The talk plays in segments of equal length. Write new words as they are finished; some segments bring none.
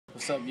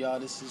What's up, y'all?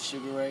 This is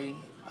Sugar Ray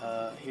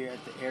here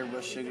at the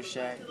Airbrush Sugar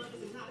Shack,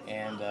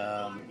 and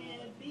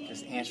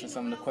just answering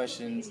some of the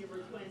questions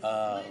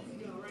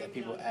that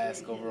people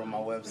ask over on my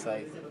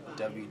website,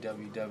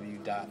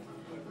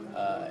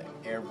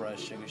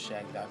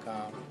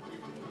 www.airbrushsugarshack.com.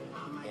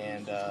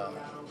 And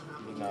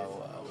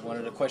one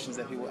of the questions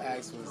that people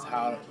asked was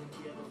how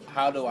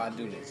do I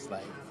do this?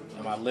 Like,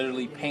 am I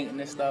literally painting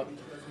this stuff?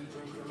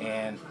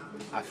 And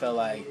I feel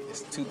like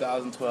it's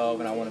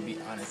 2012, and I want to be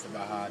honest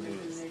about how I do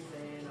this.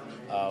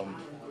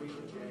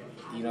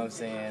 You know what I'm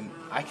saying?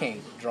 I can't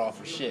draw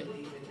for shit,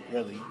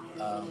 really.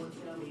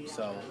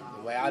 So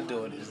the way I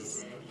do it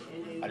is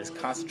I just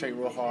concentrate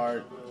real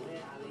hard,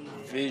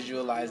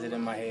 visualize it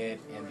in my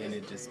head, and then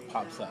it just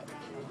pops up.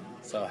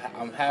 So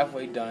I'm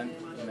halfway done,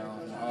 and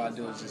all I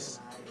do is just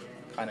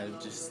kind of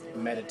just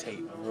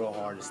meditate real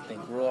hard, just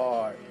think real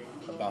hard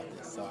about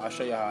this. So I'll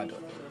show you how I do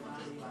it.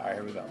 All right,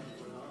 here we go.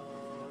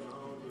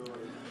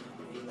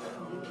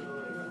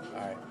 All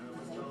right.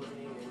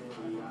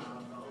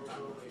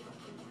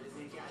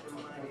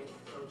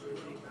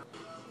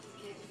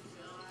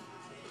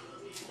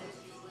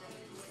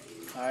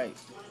 All right.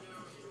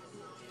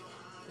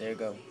 There you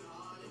go.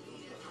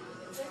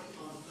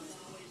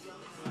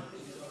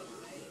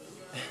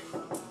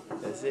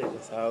 That's it.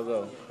 That's how it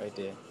go right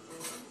there.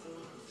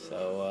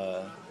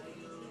 So,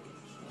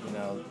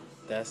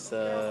 that's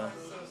the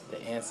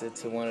answer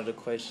to one of the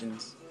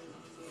questions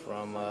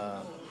from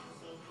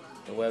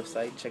the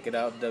website. Check it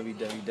out,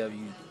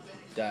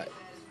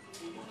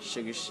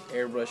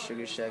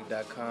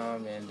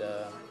 www.airbrushsugarshack.com, and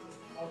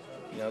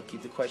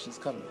keep the questions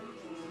coming.